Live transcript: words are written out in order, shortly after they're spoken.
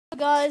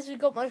guys, we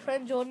got my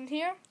friend Jordan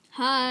here.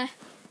 Hi.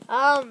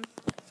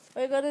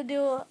 We're gonna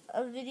do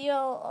a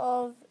video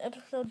of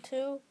episode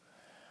 2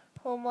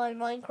 for my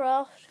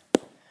Minecraft.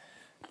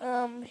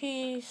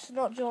 He's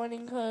not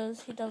joining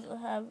because he doesn't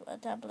have a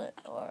tablet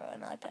or an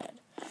iPad.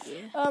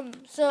 Yeah.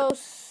 So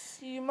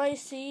you might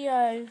see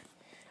I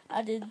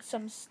did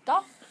some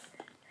stuff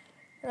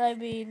that I've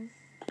been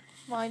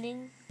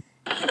mining,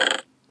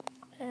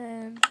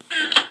 and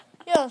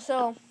yeah.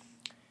 So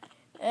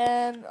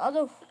and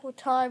other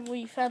time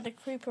we found a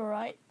creeper,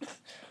 right?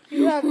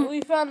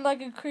 we found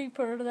like a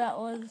creeper that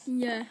was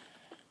Yeah.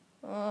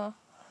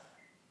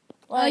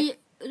 like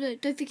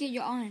Look, don't forget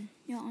your iron.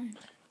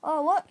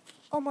 oh what?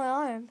 Oh, my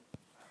iron.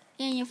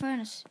 Yeah, in your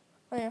furnace.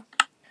 Oh yeah.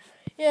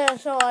 Yeah,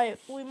 so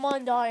we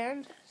mined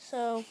iron,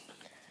 so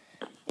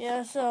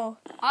yeah, so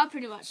I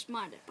pretty much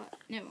mined it, but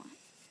never mind.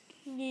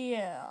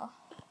 yeah.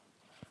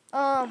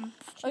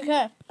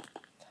 Okay.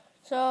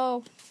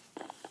 So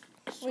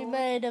we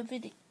made a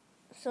video.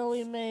 So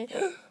we made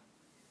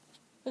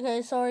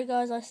okay, sorry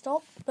guys, I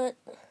stopped, but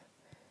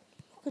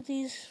look at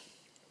these.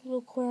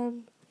 Look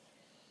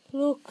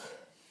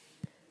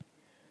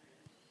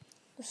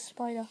the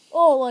spider.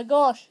 Oh my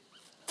gosh.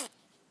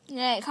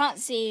 Yeah, it can't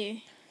see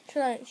you.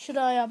 Should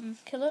I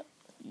kill it?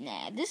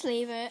 Nah, just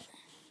leave it.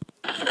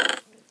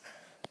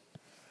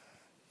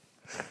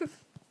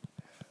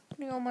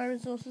 Putting all my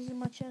resources in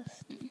my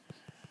chest.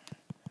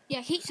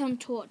 Yeah, keep some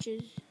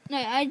torches. No,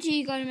 actually,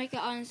 you gotta make an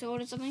iron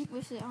sword or something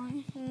with the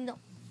iron. No.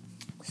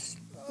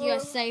 You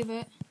gotta save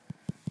it.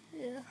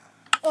 Yeah.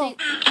 So you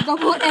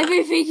gotta put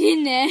everything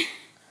in there.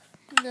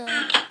 No.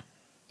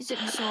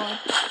 Except the sword.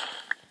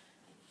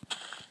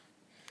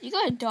 You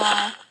gotta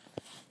die.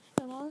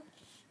 Am I?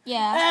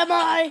 Yeah. Am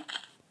I?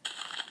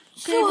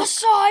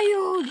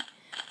 Suicide!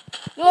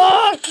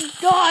 Oh,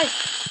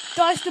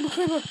 die, stupid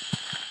creeper.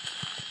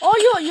 Oh,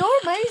 you're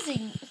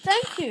amazing.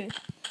 Thank you.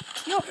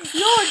 Don't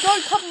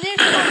come near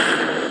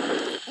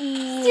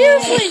me.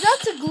 Seriously,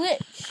 that's a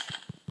glitch.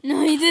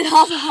 No, he did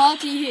half a heart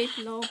to you,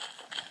 lol.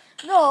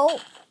 No.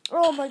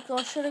 Oh my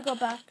gosh, should I go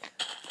back?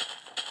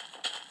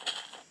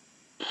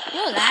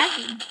 You're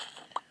lagging.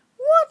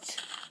 What?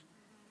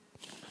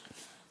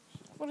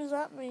 What does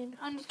that mean?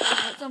 I'm just gonna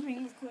get something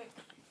real quick.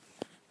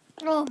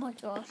 Oh my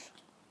gosh.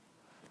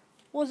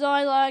 Was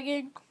I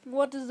lagging?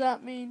 What does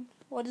that mean?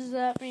 What does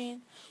that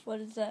mean? What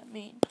does that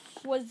mean?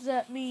 What does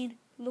that mean?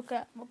 Look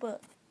at my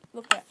butt.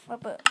 Look at my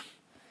butt.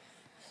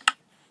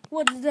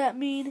 What does that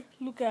mean?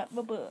 Look at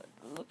my butt.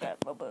 Look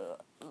at my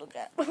butt. Look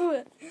at my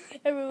butt.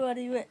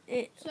 Everybody with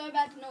it. So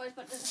bad the noise,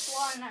 but there's a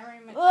fly in that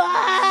room.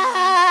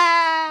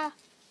 Ah!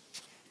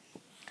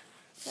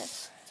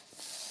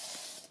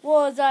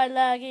 Was I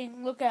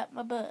lagging? Look at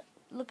my butt.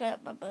 Look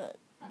at my butt.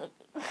 Look.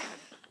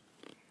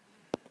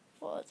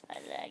 Was I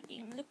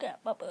lagging? Look at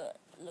my butt.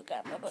 Look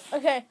at my butt.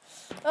 Okay.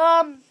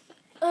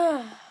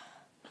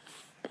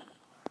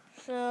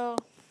 So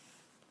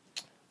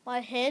my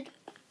head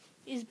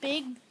is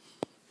big.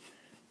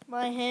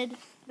 My head.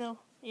 No.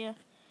 Yeah.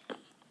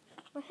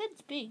 My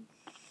head's big.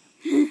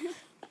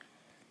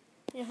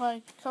 If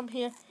I come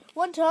here.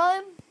 One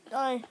time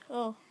I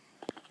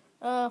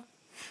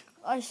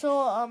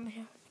saw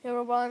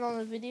Herobrine on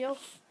a video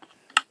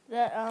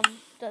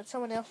that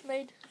someone else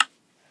made.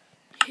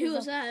 Who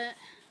was that?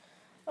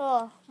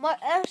 Oh, my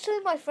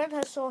friend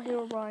has saw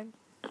Herobrine.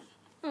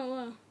 Oh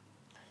wow.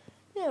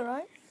 Yeah,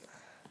 right.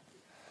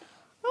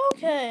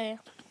 Okay.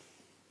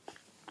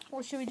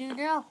 What should we do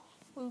now?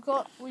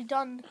 We've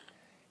done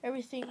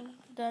everything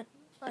that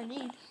I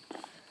need.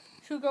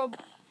 Should we go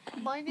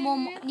mining? More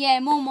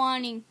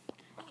mining.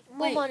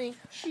 More money.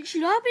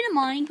 Should I be the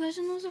mining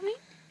person or something?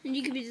 And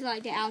you could be just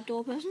like the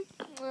outdoor person?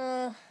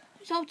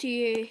 It's up to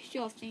you. It's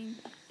your thing.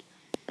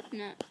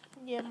 No.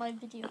 Yeah, my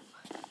video.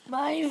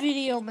 My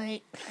video,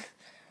 mate.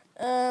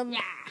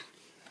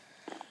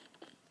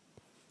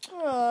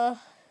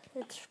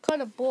 It's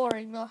kind of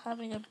boring not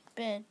having a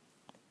bed.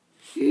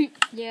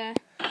 Yeah.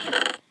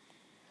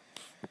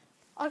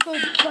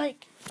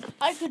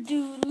 I could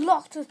do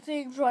lots of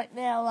things right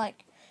now.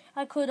 Like,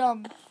 I could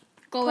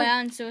Go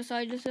out and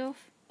suicide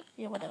yourself?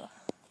 Yeah, whatever.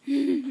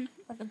 I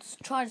could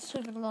try to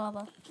swim in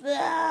lava.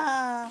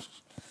 Ah!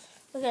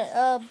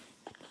 Okay,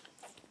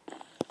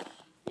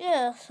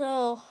 yeah,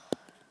 so...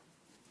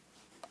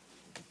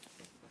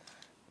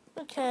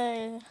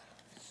 Okay,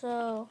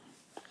 so...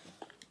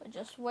 We're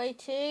just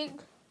waiting.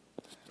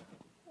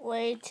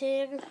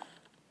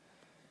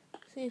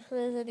 See if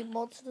there's any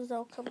monsters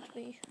that'll come to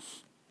me.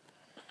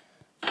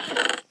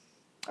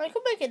 I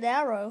could make an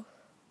arrow.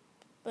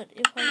 But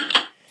if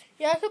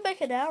I could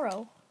make an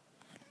arrow.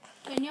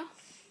 Can you?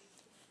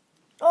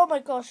 Oh my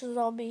gosh, a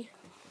zombie.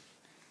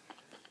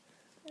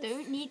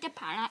 Don't need to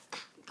panic.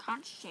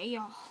 Can't see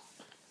you.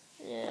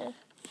 Yeah.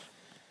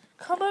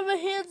 Come over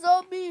here,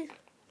 zombie.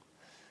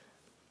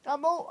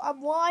 I'm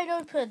wide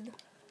open,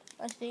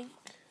 I think.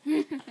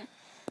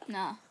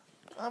 Nah.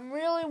 I'm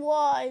really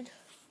wide.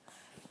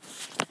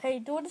 Hey,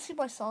 do you want to see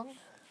my song?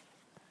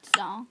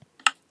 Song?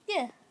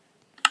 Yeah.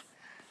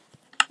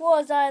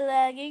 Was I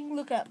lagging?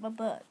 Look at my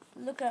butt.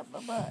 Look at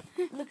my butt.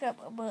 Look at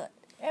my butt.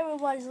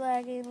 Everybody's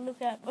lagging.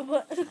 Look at my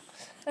butt.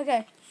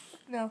 Okay.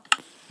 No.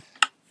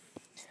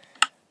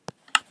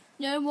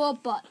 No more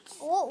buts.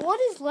 What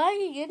is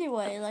lagging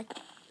anyway? Like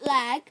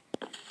Lag.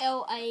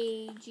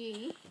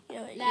 L-A-G.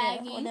 yeah,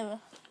 Lagging. whatever.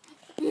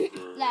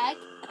 Lag.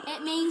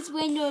 It means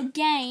when your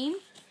game.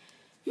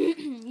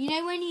 You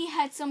know when you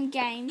had some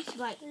games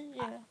like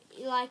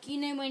you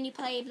know when you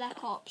play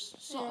Black Ops,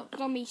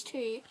 Zombies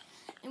 2,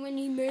 and when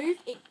you move,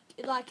 it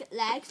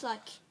lags,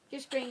 like your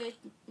screen goes.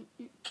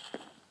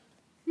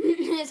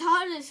 It's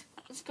hard as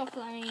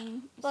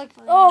scuffling. Like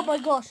oh my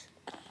gosh.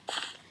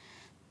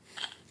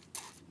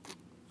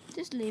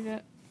 Just leave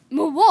it.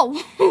 Whoa!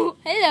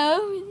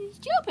 Hello, he's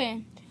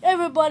jumping.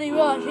 Everybody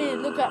right here,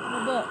 look at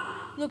my butt.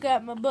 Look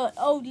at my butt.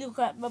 Oh, look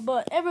at my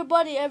butt.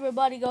 Everybody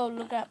go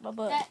look at my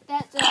butt.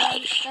 That's a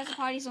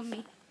party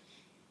zombie.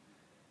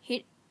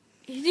 Did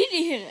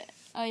he hit it?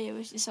 Oh yeah, it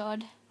was just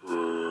odd.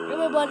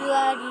 Everybody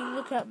lagging,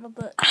 look at my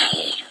butt.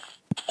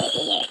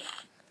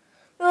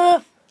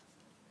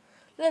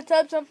 Let's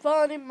have some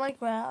fun in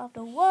Minecraft.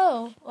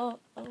 Whoa. Oh,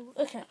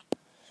 okay.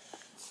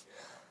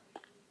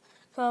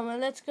 Come on,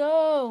 let's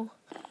go.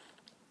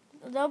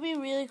 That'll be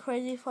really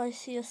crazy if I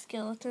see a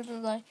skeleton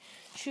and like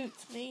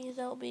shoots me.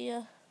 That'll be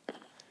a.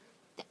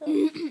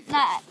 No,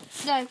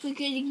 because you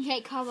can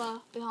take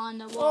cover behind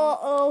the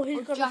wall.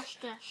 He's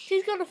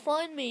gonna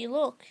find me.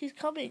 Look, he's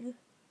coming.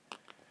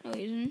 No,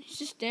 he isn't. He's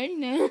just standing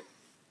there.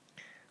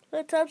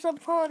 Let's have some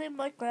fun in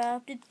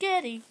Minecraft. It's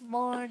getting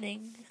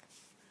morning.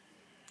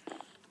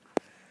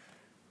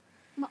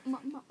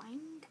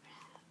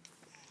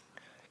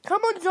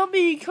 Come on,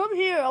 zombie, come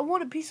here. I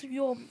want a piece of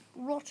your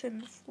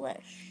rotten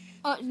flesh.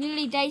 Oh, it's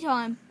nearly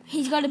daytime.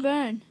 He's got to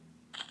burn.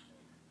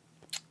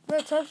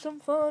 Let's have some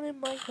fun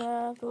in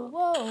Minecraft.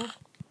 Whoa.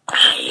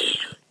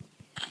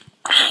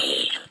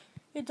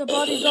 It's a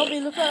body zombie.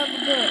 Look at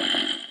him there.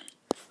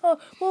 Oh,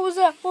 what was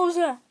that? What was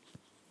that?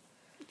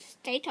 It's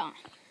daytime.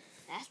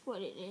 That's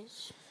what it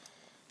is.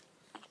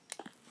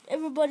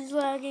 Everybody's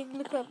lagging.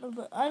 Look at my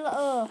butt.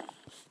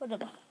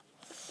 Whatever.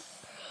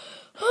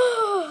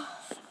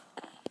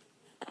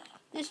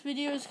 This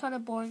video is kind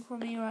of boring for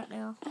me right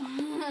now.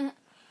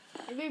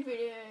 Every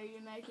video you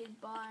make is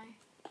by.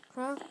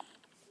 Huh?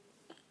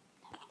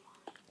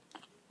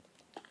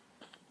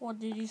 What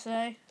did you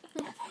say?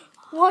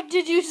 What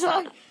did you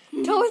say?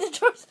 Tell me the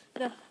truth.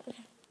 No.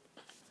 Okay.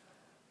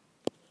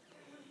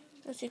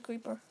 That's a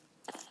creeper.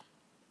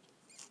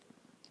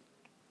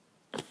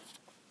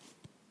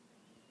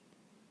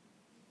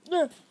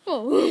 No.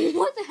 Oh,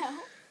 what the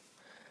hell?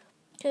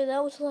 Okay,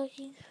 that was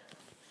lagging.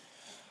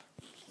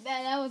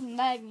 That wasn't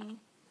lagging.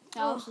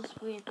 That was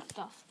just weird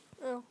stuff.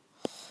 Oh.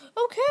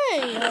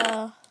 Okay.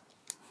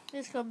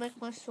 Just gonna make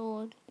my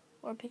sword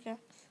or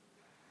pickaxe.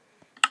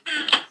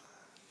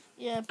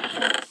 Yeah,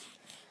 pickaxe.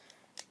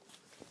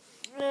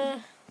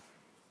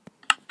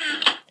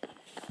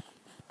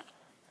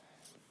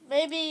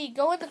 Maybe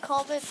go in the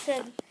comments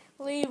and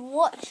leave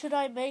what should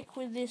I make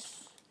with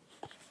this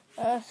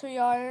 3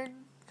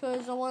 iron,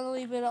 because I want to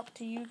leave it up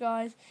to you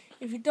guys.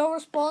 If you don't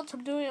respond,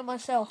 I'm doing it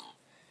myself.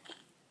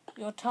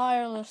 You're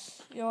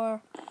tireless.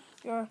 You're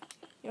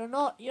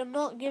not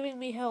giving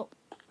me help.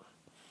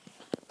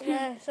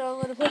 Yeah, so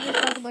I'm gonna put this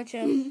back in my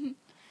chest.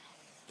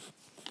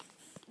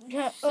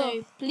 Yeah,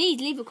 so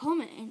please leave a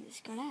comment and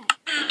subscribe.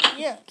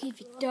 Yeah. If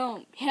you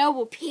don't, hell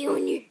will pee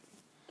on you.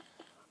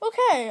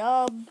 Okay,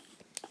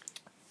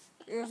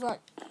 it was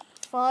like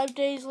 5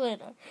 days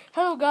later.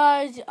 Hello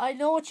guys, I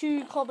know what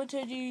you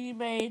commented you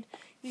made.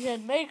 You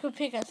said make a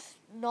pickaxe.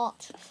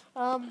 Not.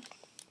 I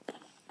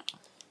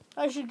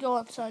should go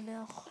outside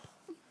now.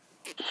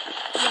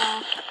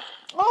 Yeah.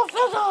 Oh,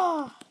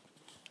 feather!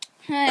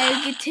 Hey,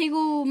 you can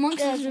tickle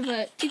monsters with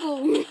it.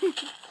 Tickle.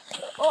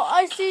 Oh,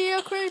 I see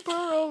a creeper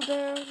over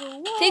there.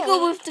 Whoa.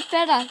 Tickle with the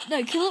feather.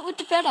 No, kill it with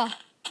the feather.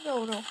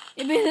 No.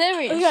 It'd be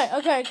hilarious.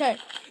 Okay.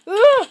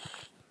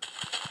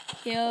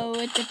 Kill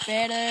with the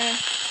feather.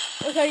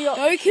 Okay,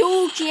 Go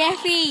kill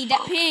Jeffy,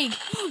 that pig.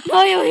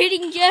 No, you're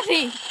hitting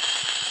Jeffy.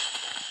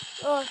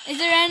 Is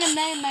a random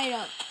name made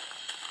up?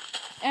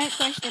 Don't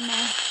question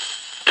me.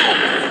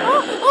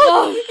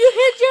 Oh, you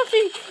hit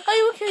Jeffy. Are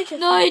you okay, Jeffy?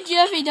 No,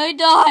 Jeffy, don't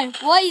die.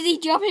 Why is he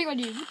jumping on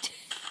you?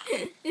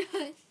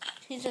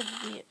 He's an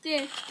idiot.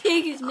 This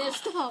pig is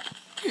messed up.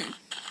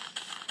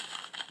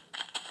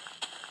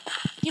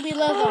 Give me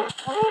leather.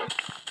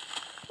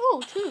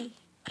 Oh, 2.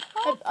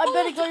 I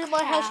better go to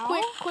my house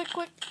quick.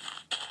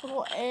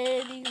 Before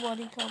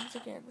anybody comes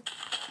again.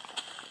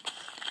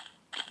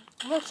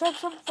 Let's have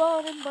some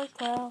fun in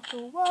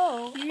Minecraft.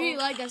 Whoa. You really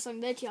like that song,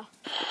 don't you?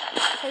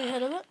 Have you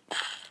heard of it?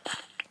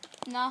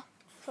 Nah.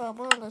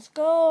 Come on, let's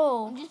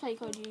go. I'm just playing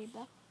Call of Duty,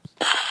 bro.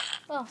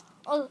 Oh,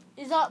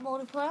 is that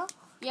multiplayer?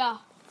 Yeah.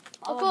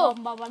 Oh, cool.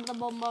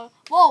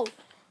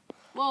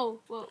 Whoa.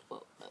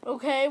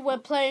 Okay, we're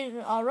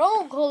playing our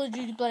own Call of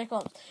Duty Black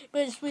Ops,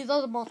 but it's with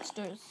other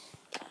monsters.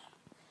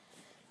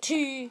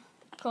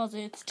 Because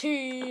it's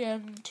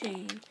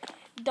TNT.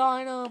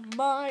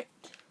 Dynamite,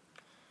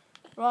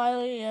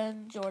 Riley,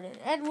 and Jordan.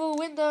 And we'll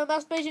win the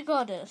masturbation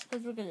contest,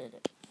 because we're good at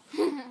it.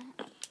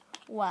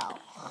 Wow.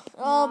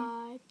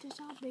 Night the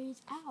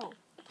zombies out.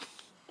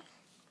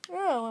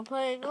 Yeah, we're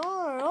playing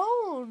our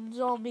own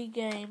zombie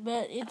game,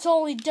 but it's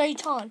only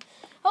daytime.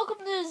 How come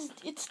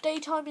it's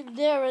daytime in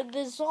there and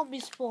there's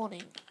zombies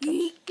spawning?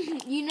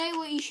 You know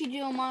what you should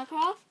do on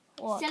Minecraft?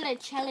 What? Sell a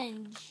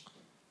challenge.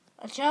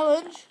 A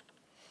challenge?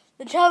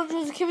 The challenge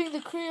was killing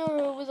the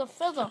creeper with a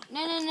feather.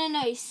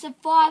 No.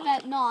 Survive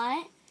at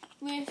night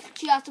with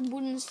just a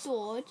wooden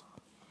sword.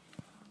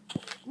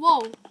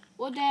 Whoa,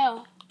 what the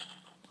hell?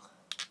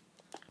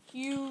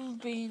 You've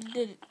been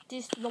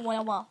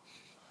disconnected.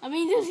 I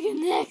mean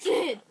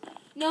disconnected.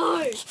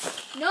 No,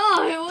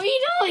 what are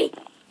you doing?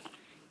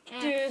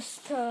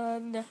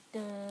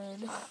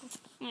 Disconnected.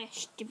 Yeah,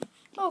 stupid.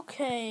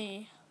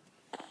 Okay.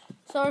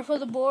 Sorry for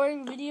the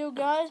boring video,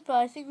 guys, but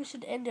I think we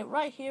should end it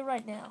right here,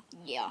 right now.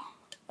 Yeah.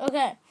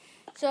 Okay.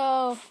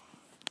 So,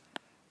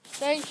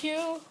 thank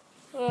you.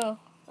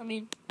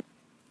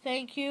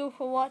 Thank you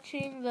for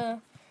watching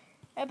the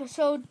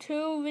episode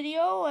 2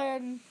 video,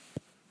 and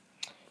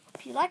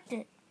hope you liked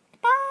it.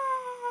 Bye.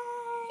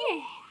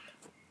 Yeah.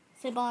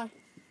 Say bye.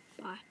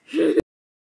 Bye.